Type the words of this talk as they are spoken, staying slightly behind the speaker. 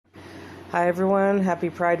Hi everyone, happy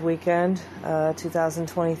Pride Weekend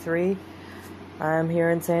 2023. I'm here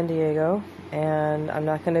in San Diego, and I'm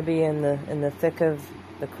not going to be in the thick of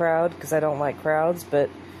the crowd because I don't like crowds, but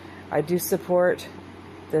I do support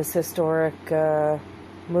this historic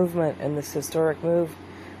movement and this historic move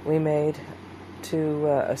we made to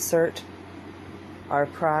assert our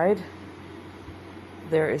pride.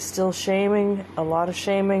 There is still shaming, a lot of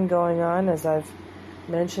shaming going on, as I've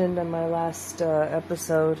mentioned in my last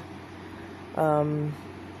episode.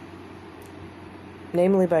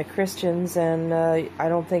 Namely by Christians, and I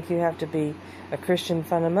don't think you have to be a Christian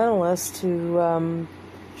fundamentalist to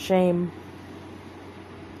shame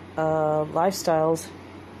lifestyles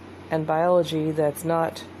and biology that's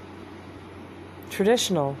not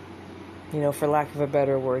traditional, for lack of a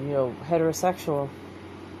better word, heterosexual.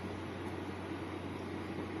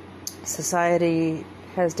 Society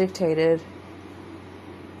has dictated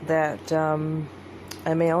that a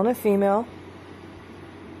male and a female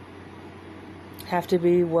have to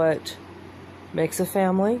be what makes a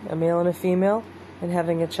family, a male and a female, and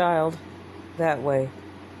having a child that way.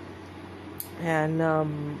 And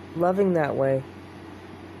loving that way.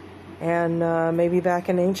 And maybe back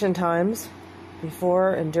in ancient times,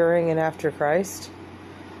 before and during and after Christ,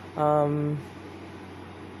 we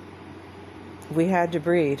had to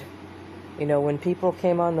breed. When people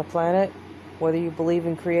came on the planet, whether you believe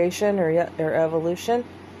in creation or evolution,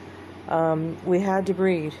 we had to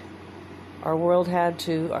breed. Our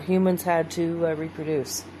humans had to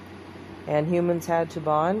reproduce. And humans had to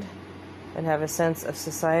bond and have a sense of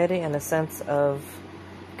society and a sense of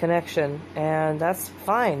connection. And that's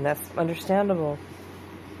fine. That's understandable.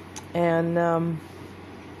 And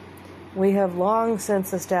we have long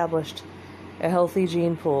since established a healthy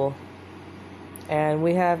gene pool. And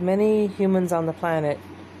we have many humans on the planet.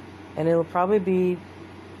 And it'll probably be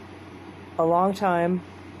a long time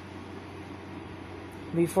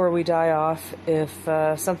before we die off if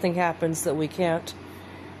something happens that we can't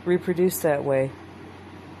reproduce that way.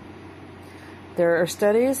 There are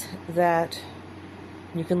studies that,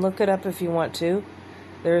 you can look it up if you want to,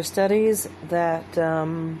 there are studies that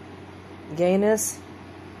gayness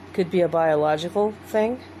could be a biological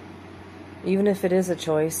thing, even if it is a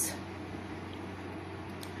choice.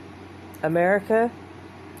 America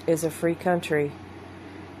is a free country,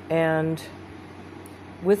 and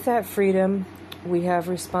with that freedom, we have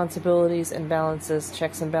responsibilities and balances,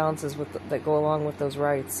 checks and balances that go along with those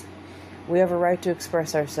rights. We have a right to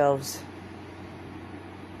express ourselves,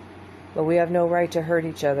 but we have no right to hurt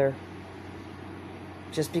each other.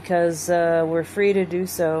 Just because we're free to do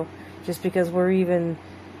so, just because we're even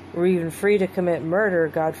free to commit murder,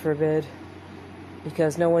 God forbid,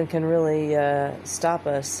 because no one can really stop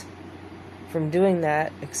us from doing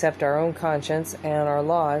that except our own conscience and our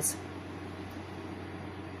laws.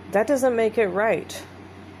 That doesn't make it right.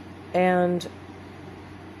 And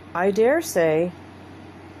I dare say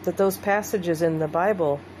that those passages in the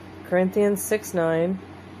Bible, Corinthians 6:9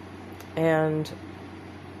 and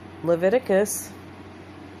Leviticus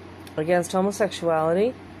against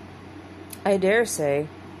homosexuality, I dare say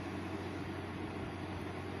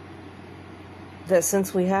that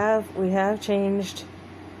since we have changed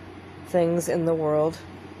things in the world,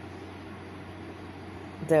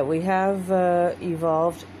 that we have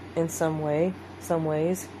evolved in some ways,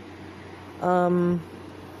 I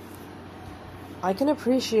can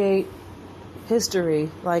appreciate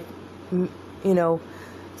history. Like,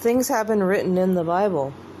 things have been written in the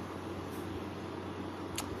Bible,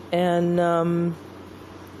 and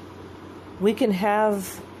we can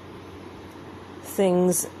have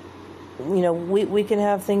things, we can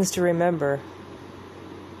have things to remember.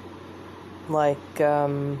 Like,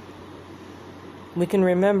 we can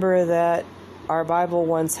remember that our Bible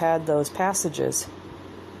once had those passages.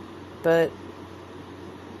 But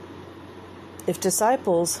if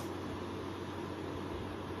disciples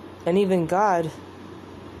and even God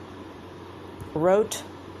wrote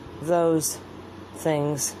those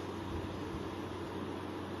things,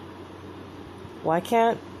 why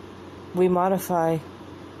can't we modify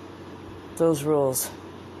those rules?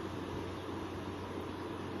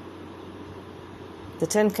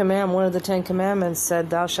 One of the Ten Commandments said,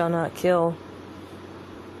 "Thou shalt not kill,"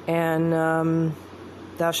 and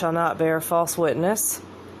 "Thou shalt not bear false witness."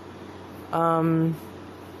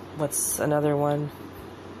 What's another one?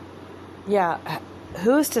 Yeah,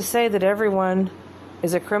 who's to say that everyone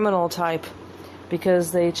is a criminal type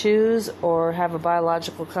because they choose or have a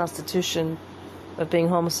biological constitution of being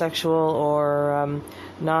homosexual or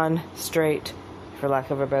non-straight, for lack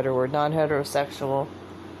of a better word, non-heterosexual?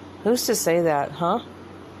 Who's to say that, huh?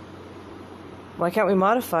 Why can't we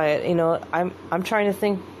modify it? You know, I'm trying to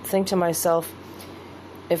think to myself,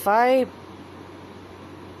 if I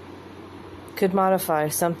could modify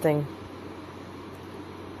something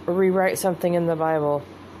or rewrite something in the Bible,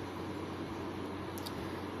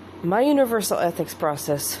 my universal ethics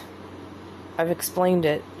process, I've explained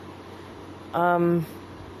it. Have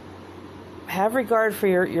regard for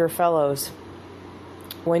your fellows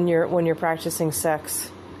when you're practicing sex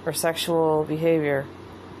or sexual behavior.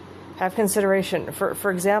 Have consideration. For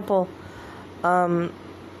example, when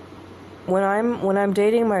I'm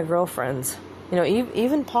dating my girlfriends, you know,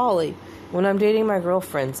 even Polly, when I'm dating my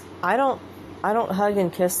girlfriends, I don't hug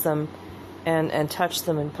and kiss them and touch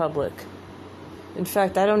them in public. In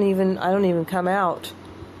fact, I don't even come out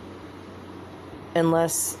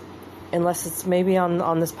unless it's maybe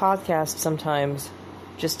on this podcast sometimes,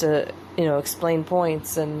 just to, you know, explain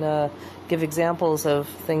points and give examples of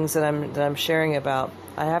things that I'm sharing about.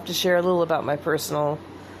 I have to share a little about my personal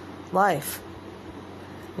life.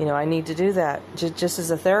 You know, I need to do that. Just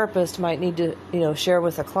as a therapist might need to, you know, share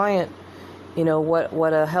with a client, you know,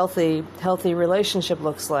 what a healthy relationship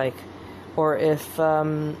looks like, or if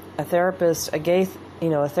a therapist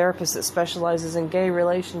that specializes in gay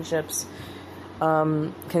relationships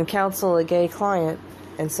can counsel a gay client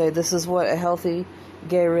and say, this is what a healthy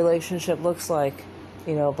gay relationship looks like,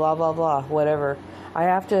 you know, blah blah blah, whatever. I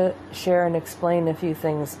have to share and explain a few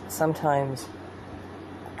things sometimes.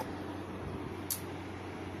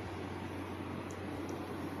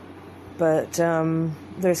 But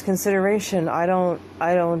there's consideration. I don't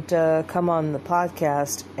come on the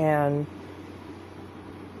podcast and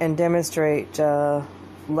demonstrate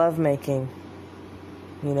lovemaking.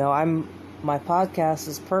 You know, my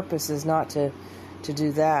podcast's purpose is not to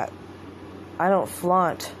do that. I don't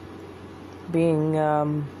flaunt being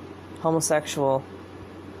homosexual.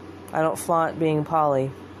 I don't flaunt being poly.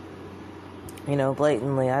 You know,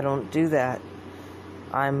 blatantly. I don't do that.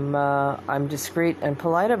 I'm discreet and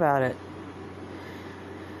polite about it.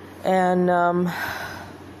 And I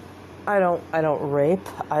don't rape.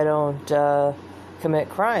 I don't commit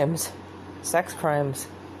crimes, sex crimes.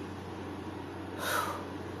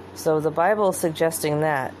 So the Bible is suggesting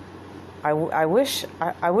that. I wish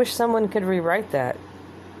someone could rewrite that.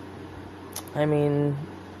 I mean,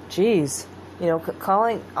 geez, you know,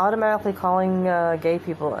 automatically calling gay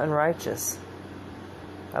people unrighteous.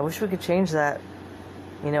 I wish we could change that.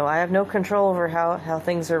 You know, I have no control over how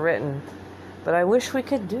things are written, but I wish we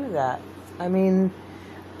could do that. I mean,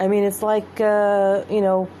 it's like you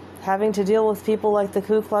know, having to deal with people like the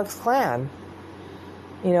Ku Klux Klan.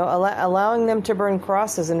 You know, allowing them to burn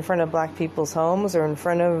crosses in front of black people's homes or in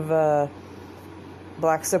front of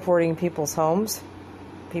black supporting people's homes.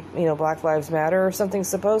 You know, Black Lives Matter or something.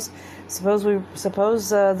 Suppose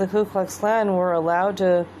the Ku Klux Klan were allowed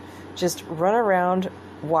to just run around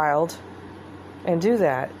wild and do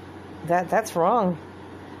that. That's wrong.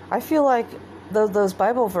 I feel like those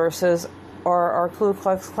Bible verses are Ku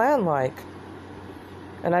Klux Klan like,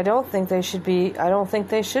 and I don't think they should be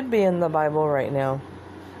in the Bible right now.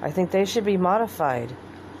 I think they should be modified.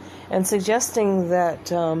 And suggesting that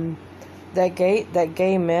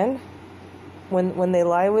gay men, when they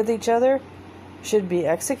lie with each other, should be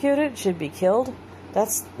executed, should be killed.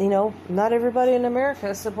 That's, you know, not everybody in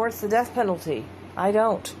America supports the death penalty. I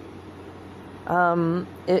don't.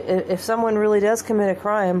 If someone really does commit a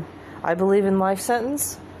crime, I believe in life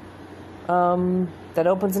sentence. That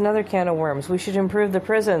opens another can of worms. We should improve the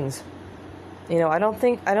prisons. You know, I don't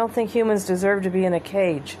think humans deserve to be in a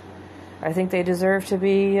cage. I think they deserve to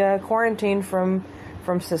be quarantined from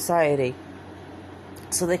society,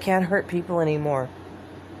 so they can't hurt people anymore.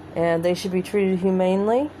 And they should be treated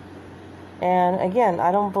humanely. And again,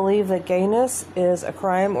 I don't believe that gayness is a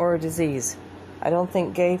crime or a disease. I don't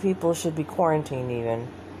think gay people should be quarantined even.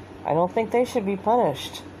 I don't think they should be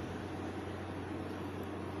punished.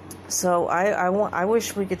 So I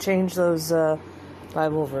wish we could change those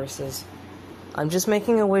Bible verses. I'm just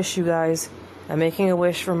making a wish, you guys. I'm making a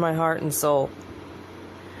wish from my heart and soul.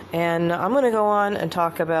 And I'm going to go on and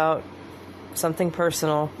talk about something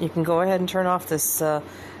personal. You can go ahead and turn off this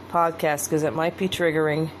podcast because it might be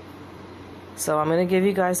triggering. So I'm going to give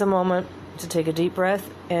you guys a moment to take a deep breath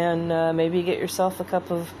and maybe get yourself a cup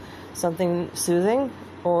of something soothing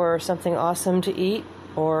or something awesome to eat,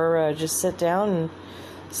 or just sit down and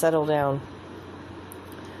settle down.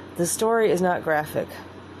 The story is not graphic.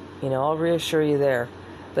 You know, I'll reassure you there.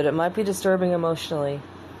 But it might be disturbing emotionally.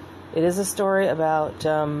 It is a story about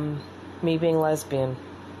me being lesbian.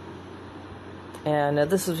 And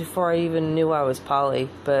this was before I even knew I was poly.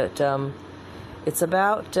 But it's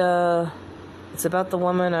about the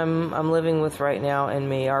woman I'm living with right now and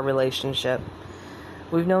me, our relationship.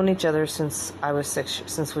 We've known each other since I was 6.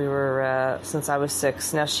 Since I was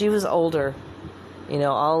 6. Now she was older. You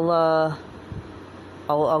know,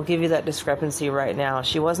 I'll give you that discrepancy right now.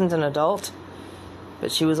 She wasn't an adult,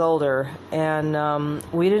 but she was older, and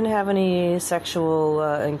we didn't have any sexual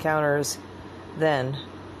encounters then.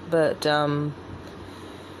 But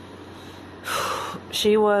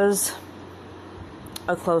she was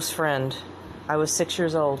a close friend. I was 6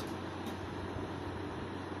 years old.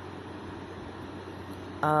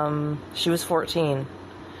 She was 14.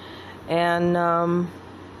 And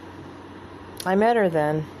I met her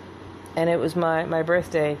then, and it was my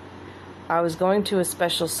birthday. I was going to a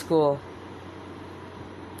special school.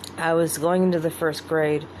 I was going into the first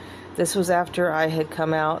grade. This was after I had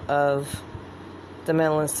come out of the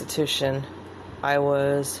mental institution. I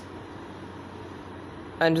was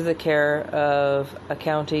under the care of a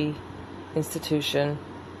county institution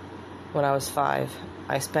when I was 5.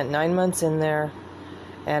 I spent 9 months in there,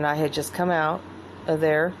 and I had just come out of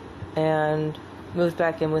there and moved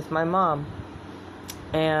back in with my mom.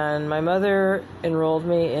 And my mother enrolled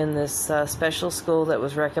me in this special school that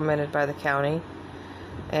was recommended by the county.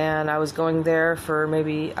 And I was going there for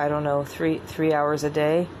maybe, I don't know, three hours a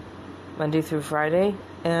day, Monday through Friday.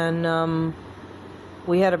 And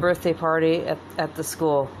we had a birthday party at the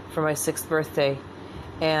school for my 6th birthday.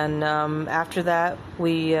 And after that,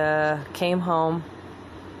 we came home.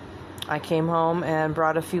 I came home and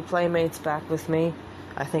brought a few playmates back with me.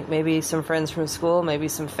 I think maybe some friends from school, maybe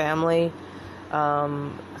some family, a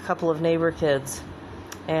couple of neighbor kids.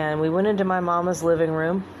 And we went into my mama's living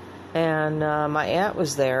room, and my aunt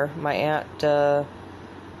was there. My aunt and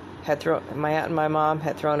my mom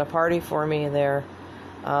had thrown a party for me there.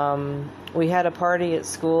 We had a party at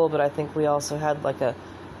school, but I think we also had like a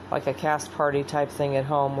cast party type thing at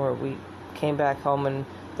home, where we came back home and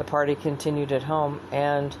the party continued at home.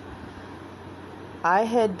 And I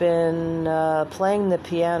had been playing the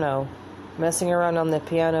piano, messing around on the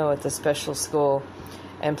piano at the special school,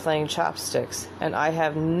 and playing chopsticks. And I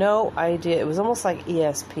have no idea. It was almost like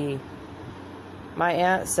ESP. My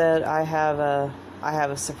aunt said, I have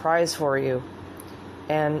a surprise for you.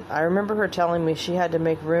 And I remember her telling me she had to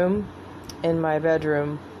make room in my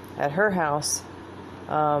bedroom at her house.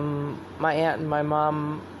 My aunt and my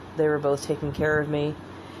mom, they were both taking care of me.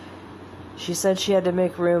 She said she had to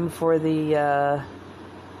make room for the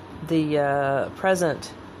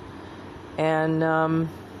present. And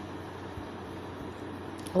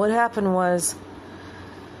what happened was,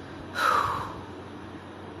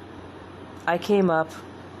 I came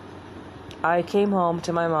home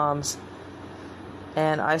to my mom's,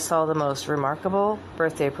 and I saw the most remarkable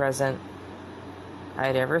birthday present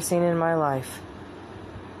I'd ever seen in my life.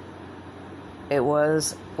 It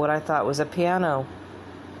was what I thought was a piano.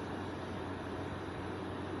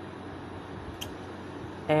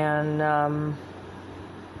 And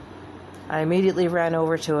I immediately ran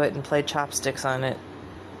over to it and played chopsticks on it.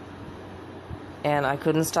 And I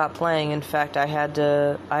couldn't stop playing. In fact, I had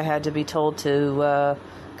to be told to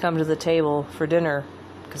come to the table for dinner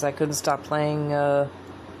because I couldn't stop playing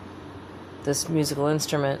this musical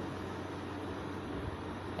instrument.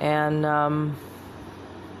 And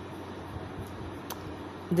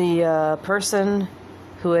the person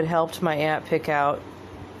who had helped my aunt pick out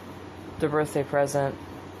the birthday present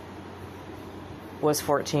was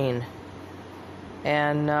 14.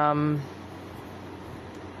 And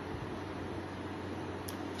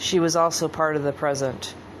she was also part of the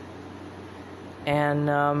present.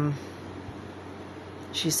 And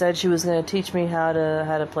she said she was going to teach me how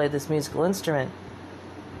to play this musical instrument,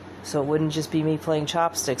 so it wouldn't just be me playing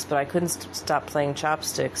chopsticks. But I couldn't stop playing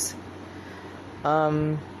chopsticks.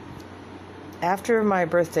 After my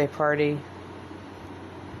birthday party,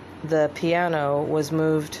 the piano was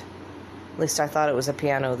moved. At least I thought it was a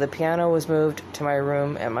piano. The piano was moved to my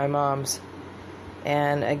room at my mom's.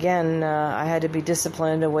 And again, I had to be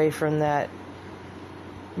disciplined away from that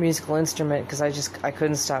musical instrument because I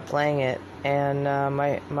couldn't stop playing it. And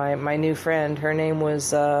my new friend, her name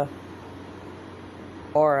was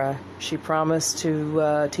Aura. She promised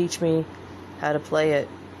to teach me how to play it.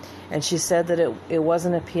 And she said that it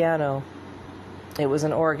wasn't a piano. It was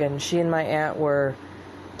an organ. She and my aunt were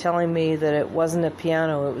telling me that it wasn't a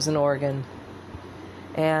piano, it was an organ.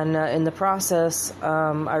 And in the process,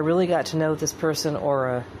 I really got to know this person,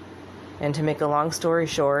 Aura. And to make a long story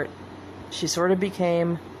short, she sort of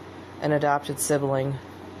became an adopted sibling.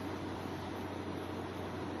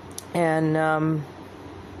 And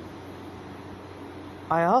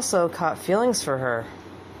I also caught feelings for her.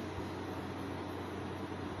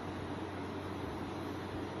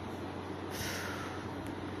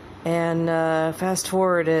 And fast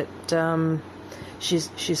forward it,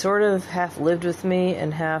 she sort of half lived with me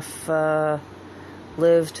and half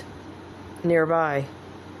lived nearby.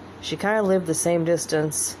 She kind of lived the same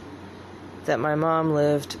distance that my mom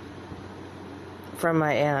lived from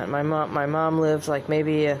my aunt. My mom lived like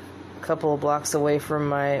maybe a couple of blocks away from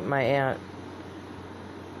my aunt.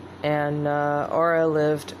 And Aura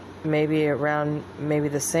lived maybe around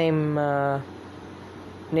the same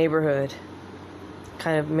neighborhood.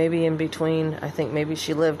 Kind of maybe in between. I think maybe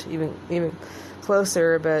she lived even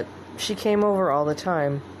closer, but she came over all the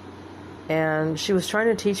time. And she was trying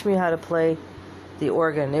to teach me how to play the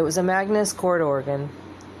organ. It was a Magnus chord organ.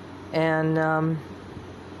 And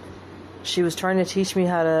she was trying to teach me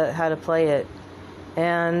how to play it.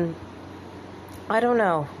 And I don't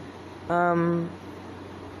know.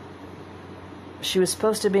 She was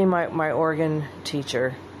supposed to be my organ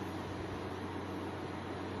teacher.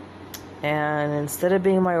 And instead of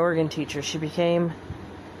being my organ teacher, she became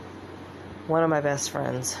one of my best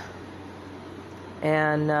friends.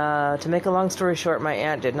 And to make a long story short, my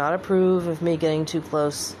aunt did not approve of me getting too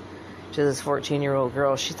close to this 14-year-old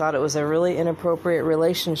girl. She thought it was a really inappropriate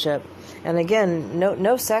relationship. And again,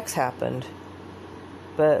 no sex happened.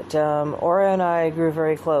 But Aura and I grew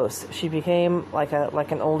very close. She became like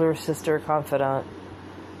an older sister confidant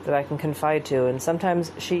that I can confide to. And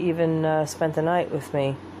sometimes she even spent the night with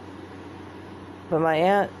me. But my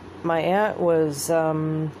aunt was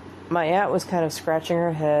kind of scratching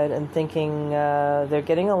her head and thinking they're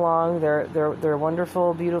getting along. They're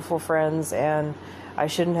wonderful, beautiful friends, and I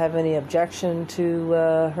shouldn't have any objection to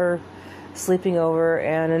her sleeping over.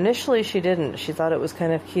 And initially she didn't. She thought it was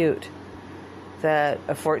kind of cute that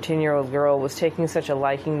a 14-year-old girl was taking such a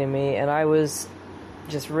liking to me, and I was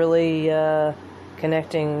just really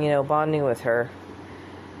connecting, bonding with her.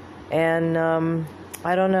 And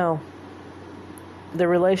I don't know. The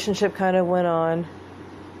relationship kind of went on.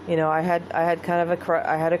 I had kind of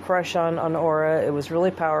I had a crush on Aura. It was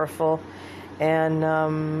really powerful, and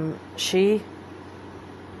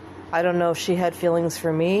I don't know if she had feelings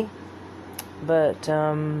for me, but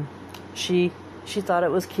she thought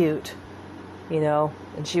it was cute, and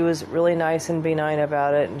she was really nice and benign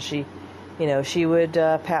about it. And she would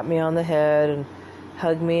pat me on the head and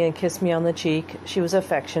hug me and kiss me on the cheek. She was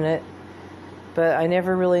affectionate. But I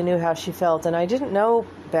never really knew how she felt. And I didn't know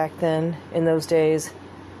back then, in those days,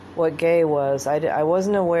 what gay was. I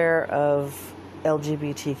wasn't aware of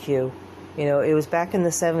LGBTQ. It was back in the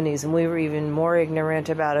 70s, and we were even more ignorant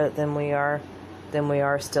about it than we are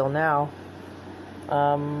still now.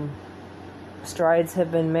 Strides have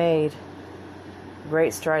been made.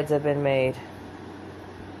 Great strides have been made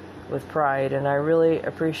with pride, and I really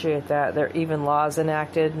appreciate that. There are even laws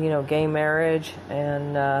enacted, gay marriage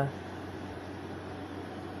and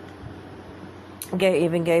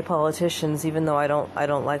gay politicians, even though I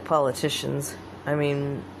don't like politicians. I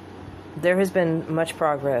mean, there has been much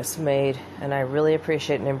progress made, and I really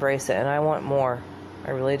appreciate and embrace it, and I want more.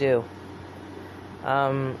 I really do.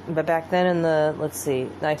 But back then in the,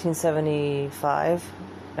 1975,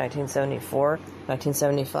 1974,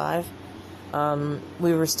 1975,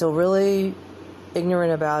 we were still really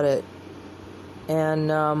ignorant about it.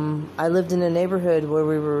 And I lived in a neighborhood where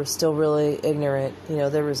we were still really ignorant.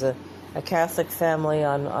 There was a Catholic family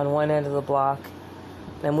on one end of the block,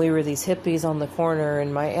 and we were these hippies on the corner,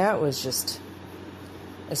 and my aunt was just,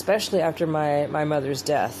 especially after my mother's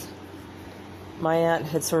death, my aunt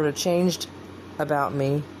had sort of changed about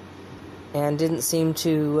me and didn't seem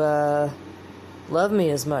to love me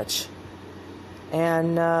as much.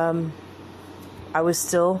 And I was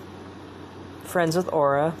still friends with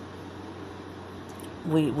Aura.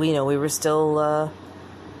 We were still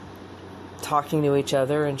talking to each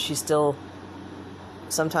other, and she still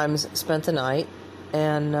sometimes spent the night.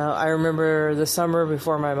 And I remember the summer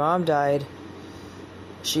before my mom died,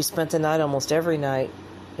 she spent the night almost every night.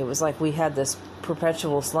 It was like we had this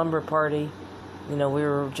perpetual slumber party. We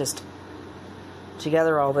were just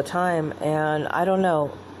together all the time. And I don't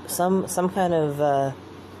know, some kind of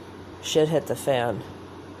shit hit the fan.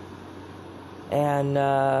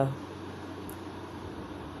 And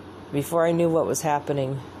before I knew what was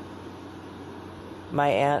happening, my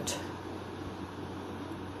aunt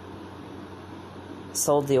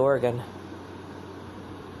sold the organ.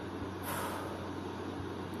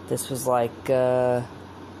 This was like the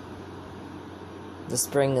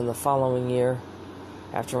spring in the following year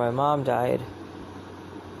after my mom died.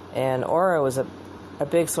 And Aura was a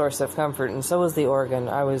big source of comfort, and so was the organ.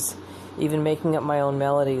 I was even making up my own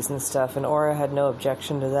melodies and stuff, and Aura had no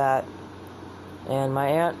objection to that. And my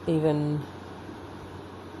aunt even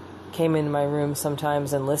came in my room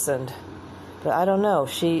sometimes and listened. But I don't know,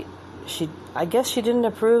 she I guess she didn't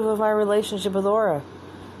approve of my relationship with Aura.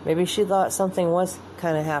 Maybe she thought something was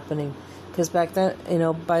kind of happening. Because back then,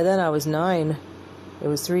 by then I was 9. It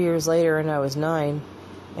was 3 years later and I was 9.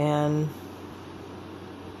 And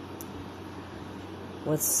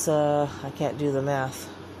I can't do the math.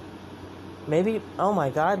 Maybe, oh my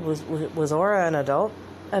God, was Aura an adult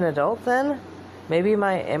then? Maybe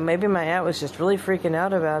my aunt was just really freaking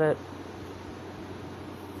out about it.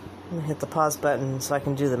 I'm gonna hit the pause button so I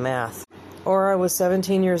can do the math. Aura was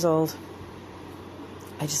 17 years old.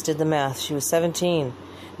 I just did the math. She was 17.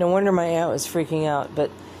 No wonder my aunt was freaking out, but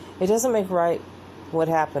it doesn't make right what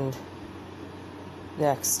happened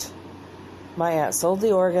next. My aunt sold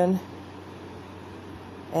the organ,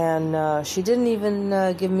 and she didn't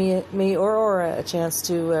even give me or Aura a chance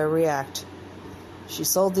to react. She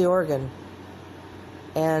sold the organ,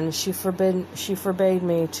 and she forbade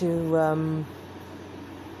me to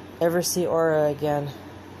ever see Aura again.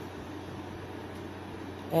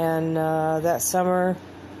 And that summer,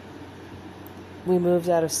 we moved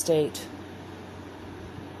out of state.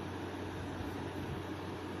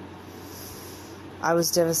 I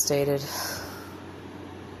was devastated.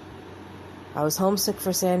 I was homesick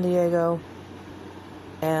for San Diego,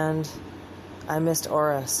 and I missed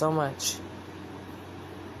Aura so much.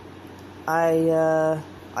 I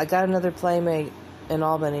got another playmate in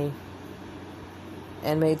Albany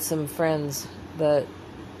and made some friends, but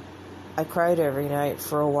I cried every night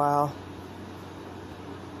for a while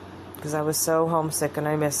because I was so homesick and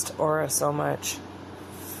I missed Aura so much.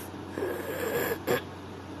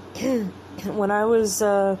 When I was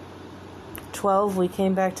 12, we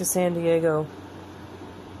came back to San Diego,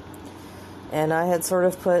 and I had sort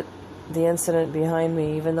of put the incident behind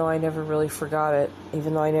me, even though I never really forgot it,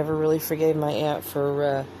 even though I never really forgave my aunt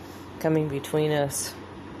for coming between us.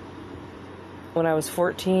 When I was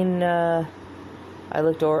 14, I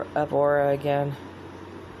looked up Aura again,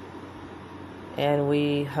 and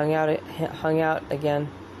we hung out again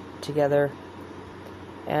together.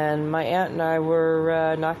 And my aunt and I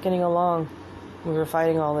were not getting along. We were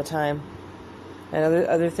fighting all the time, and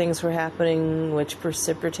other things were happening, which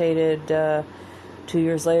precipitated 2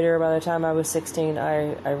 years later. By the time I was 16,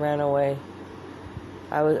 I ran away.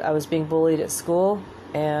 I was being bullied at school,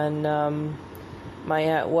 and my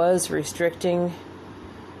aunt was restricting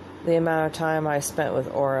the amount of time I spent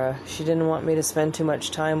with Aura. She didn't want me to spend too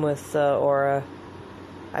much time with Aura.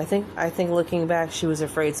 I think looking back, she was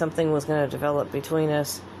afraid something was going to develop between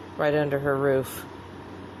us right under her roof.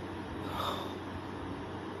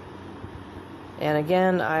 And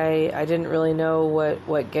again, I didn't really know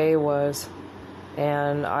what gay was,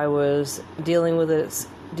 and I was dealing with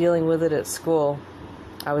it at school.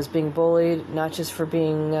 I was being bullied, not just for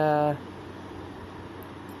being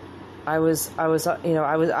I was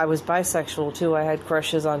bisexual too. I had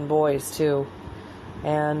crushes on boys too.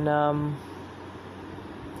 And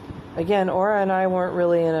again, Aura and I weren't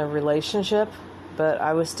really in a relationship, but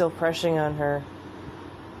I was still crushing on her.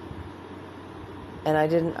 And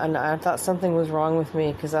I thought something was wrong with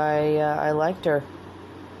me because I liked her.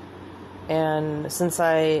 And since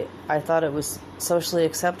I thought it was socially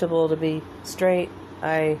acceptable to be straight,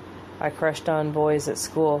 I crushed on boys at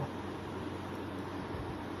school.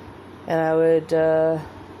 And I would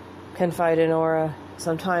confide in Aura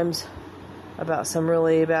sometimes about some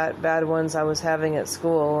really bad ones I was having at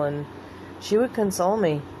school, and she would console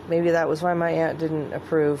me. Maybe that was why my aunt didn't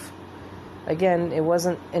approve. Again, it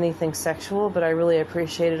wasn't anything sexual, but I really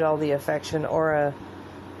appreciated all the affection Aura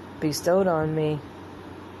bestowed on me.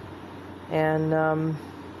 And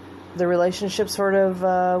the relationship sort of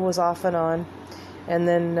was off and on. And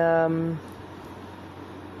then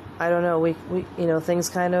I don't know, we things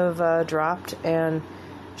kind of dropped, and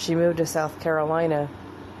she moved to South Carolina.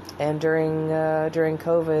 And during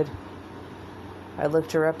COVID, I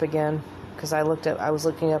looked her up again because I was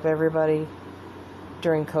looking up everybody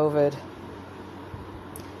during COVID.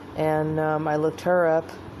 And I looked her up,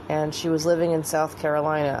 and she was living in South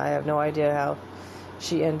Carolina. I have no idea how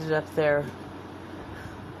she ended up there,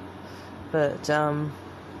 but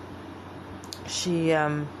she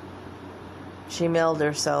mailed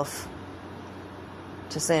herself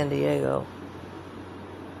to San Diego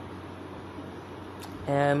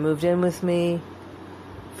and moved in with me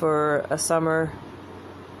for a summer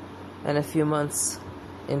and a few months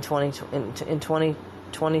in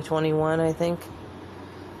 2021, I think.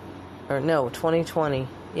 Or no, 2020.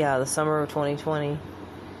 Yeah, the summer of 2020.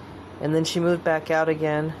 And then she moved back out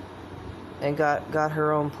again and got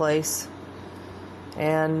her own place.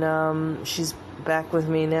 And she's back with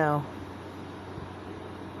me now.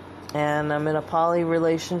 And I'm in a poly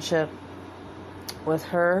relationship with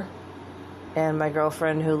her. and my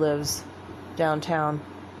girlfriend who lives downtown,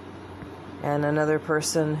 and another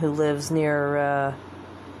person who lives near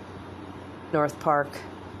North Park.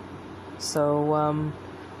 So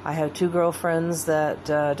I have 2 girlfriends that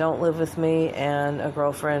don't live with me, and a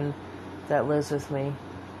girlfriend that lives with me.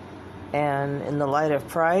 And in the light of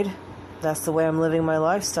pride, that's the way I'm living my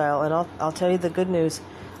lifestyle. And I'll tell you the good news.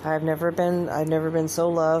 I've never been so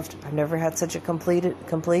loved. I've never had such a completing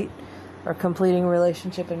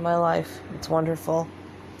relationship in my life. It's wonderful.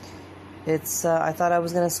 It's I thought I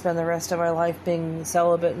was going to spend the rest of my life being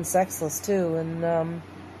celibate and sexless too, and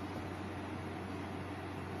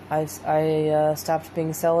I stopped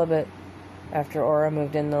being celibate after Aura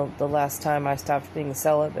moved in. The last time I stopped being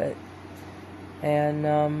celibate,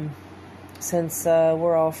 and since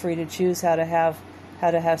we're all free to choose how to have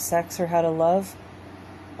sex or how to love,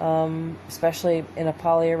 especially in a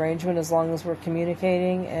poly arrangement, as long as we're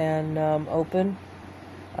communicating and open.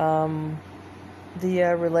 The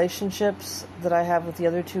relationships that I have with the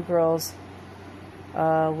other 2 girls,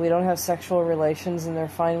 we don't have sexual relations, and they're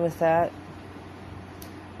fine with that.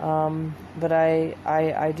 But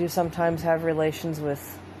I do sometimes have relations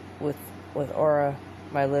with Aura,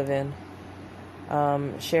 my live-in.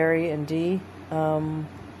 Sherry and Dee,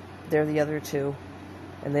 they're the other 2,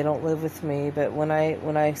 and they don't live with me. But when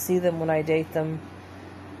I see them, when I date them,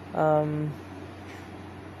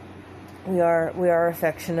 we are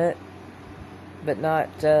affectionate, but not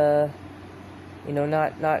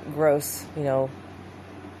not gross,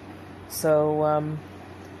 So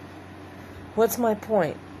what's my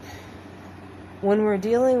point? When we're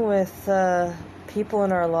dealing with people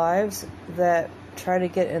in our lives that try to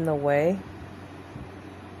get in the way,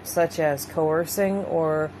 such as coercing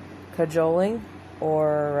or cajoling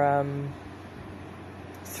or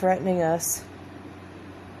threatening us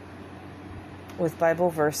with Bible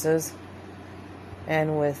verses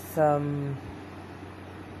and with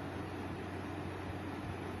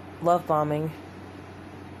love bombing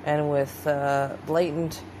and with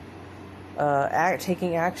blatant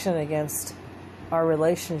taking action against our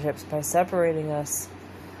relationships by separating us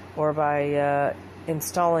or by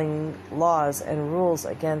installing laws and rules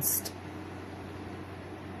against,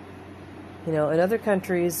 in other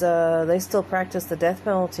countries, they still practice the death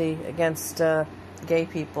penalty against gay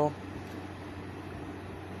people.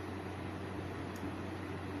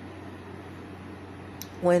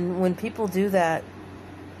 When people do that,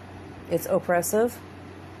 it's oppressive,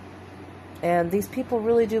 and these people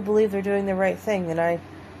really do believe they're doing the right thing, and I,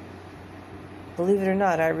 believe it or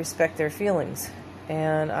not, I respect their feelings,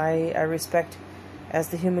 and I respect, as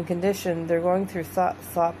the human condition, they're going through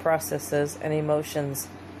thought processes and emotions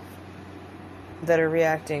that are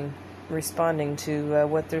responding to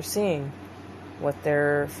what they're seeing, what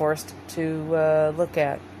they're forced to look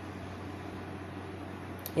at.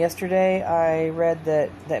 Yesterday, I read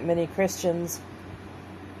that many Christians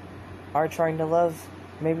are trying to love.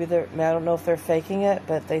 I don't know if they're faking it,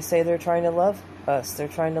 but they say they're trying to love us. They're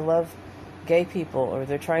trying to love gay people, or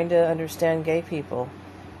they're trying to understand gay people,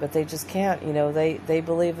 but they just can't. They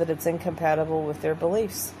believe that it's incompatible with their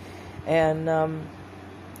beliefs. And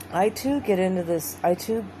I too get into this. I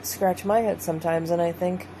too scratch my head sometimes, and I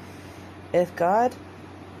think, if God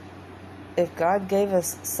gave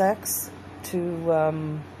us sex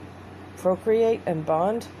to procreate and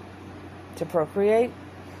bond to procreate,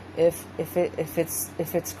 if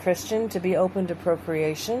it's Christian to be open to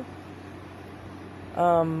procreation,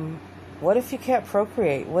 what if you can't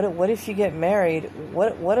procreate? What if you get married?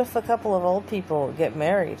 What if a couple of old people get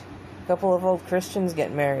married? A couple of old Christians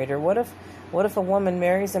get married? Or what if a woman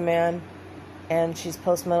marries a man and she's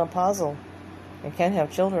postmenopausal and can't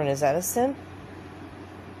have children? Is that a sin?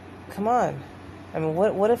 Come on. I mean,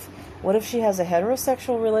 what if she has a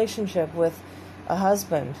heterosexual relationship with a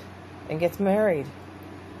husband and gets married?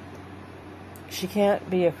 She can't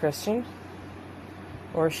be a Christian,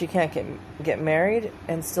 or she can't get married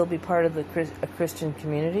and still be part of a Christian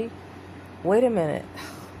community. Wait a minute.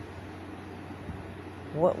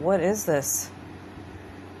 What is this?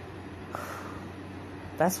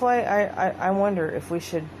 That's why I wonder if we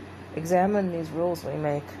should examine these rules we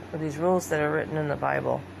make, or these rules that are written in the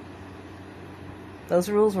Bible. Those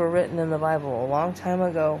rules were written in the Bible a long time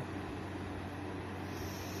ago.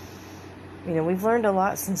 We've learned a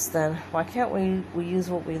lot since then. Why can't we use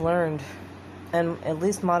what we learned and at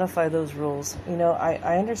least modify those rules?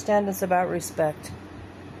 I understand it's about respect.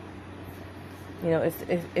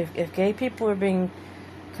 If gay people are being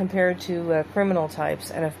compared to criminal types,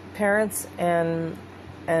 and if parents and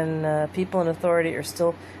people in authority are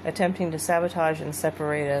still attempting to sabotage and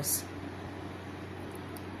separate us,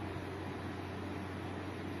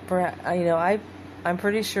 I'm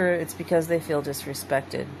pretty sure it's because they feel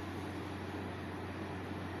disrespected.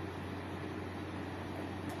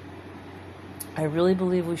 I really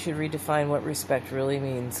believe we should redefine what respect really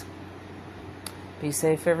means. Be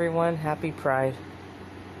safe, everyone. Happy Pride.